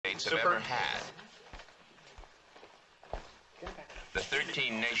continents have ever had. The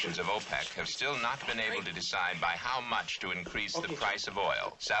 13 nations of OPEC have still not been able to decide by how much to increase the price of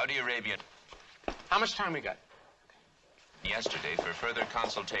oil. Saudi Arabia... How much time we got? Yesterday, for further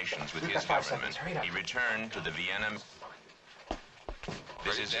consultations with his government, he returned to the Vienna...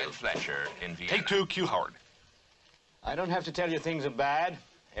 This is Ed Fletcher in Vienna. Take two, Q Howard. I don't have to tell you things are bad.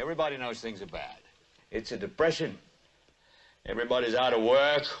 Everybody knows things are bad. It's a depression. Everybody's out of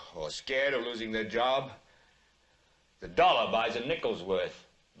work or scared of losing their job. The dollar buys a nickel's worth.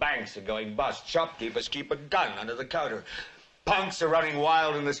 Banks are going bust. Shopkeepers keep a gun under the counter. Punks are running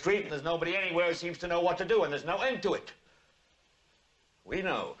wild in the street, and there's nobody anywhere who seems to know what to do, and there's no end to it. We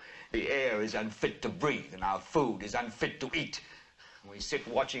know the air is unfit to breathe, and our food is unfit to eat. We sit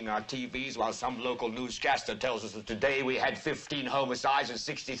watching our TVs while some local newscaster tells us that today we had 15 homicides and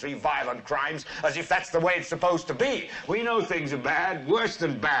 63 violent crimes, as if that's the way it's supposed to be. We know things are bad, worse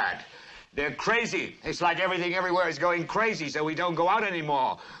than bad. They're crazy. It's like everything everywhere is going crazy, so we don't go out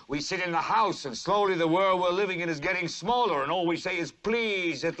anymore. We sit in the house, and slowly the world we're living in is getting smaller, and all we say is,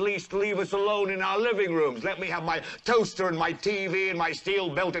 please, at least leave us alone in our living rooms. Let me have my toaster and my TV and my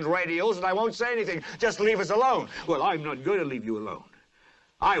steel-belted radios, and I won't say anything. Just leave us alone. Well, I'm not going to leave you alone.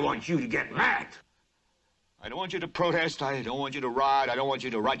 I want you to get mad. I don't want you to protest. I don't want you to riot. I don't want you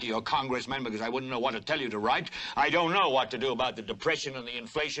to write to your congressmen because I wouldn't know what to tell you to write. I don't know what to do about the depression and the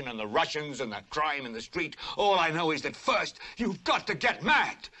inflation and the Russians and the crime in the street. All I know is that first, you've got to get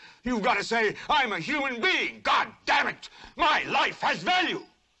mad. You've got to say, I'm a human being. God damn it. My life has value.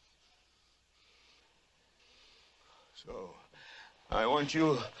 So, I want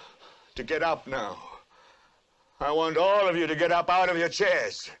you to get up now. I want all of you to get up out of your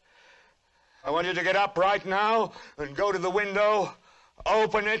chairs. I want you to get up right now and go to the window,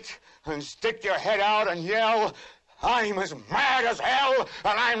 open it, and stick your head out and yell, I'm as mad as hell,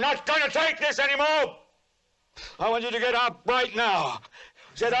 and I'm not going to take this anymore. I want you to get up right now.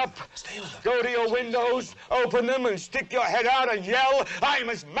 Get up, go to your windows, open them, and stick your head out and yell, I'm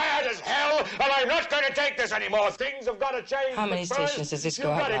as mad as hell, and I'm not going to take this anymore. Things have got to change. How many stations does this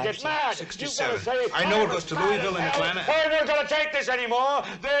go out? You've got to get mad. 67. Say, I know it goes to Louisville and Atlanta. I'm not going to take this anymore.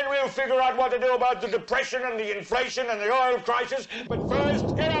 Then we'll figure out what to do about the depression and the inflation and the oil crisis. But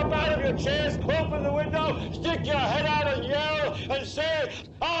first, get up out of your chairs, open the window, stick your head out and yell, and say,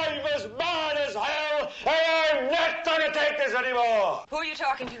 I'm as mad as hell, and I'm not going to take this anymore. Who are you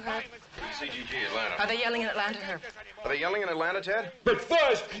talking to, Herb? CGG, Atlanta. Are they yelling in Atlanta, Herb? Are they yelling in Atlanta, Ted? But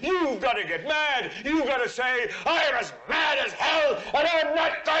first, you've got to get mad. You've got to say, I'm as mad as hell, and I'm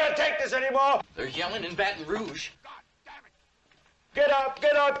not going to take this anymore. They're yelling in Baton Rouge. Get up,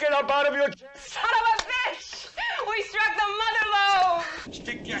 get up, get up out of your... Son of a bitch! We struck the mother lode!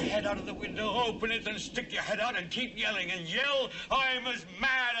 Stick your head out of the window, open it, and stick your head out and keep yelling and yell, I'm as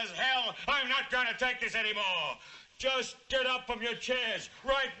mad as hell, I'm not going to take this anymore. Just get up from your chairs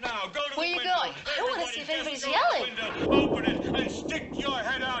right now. Go to Where the you window. going? I want to see if anybody's Go yelling. to the window, open it, and stick your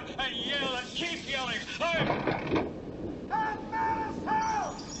head out and yell and keep yelling. I'm...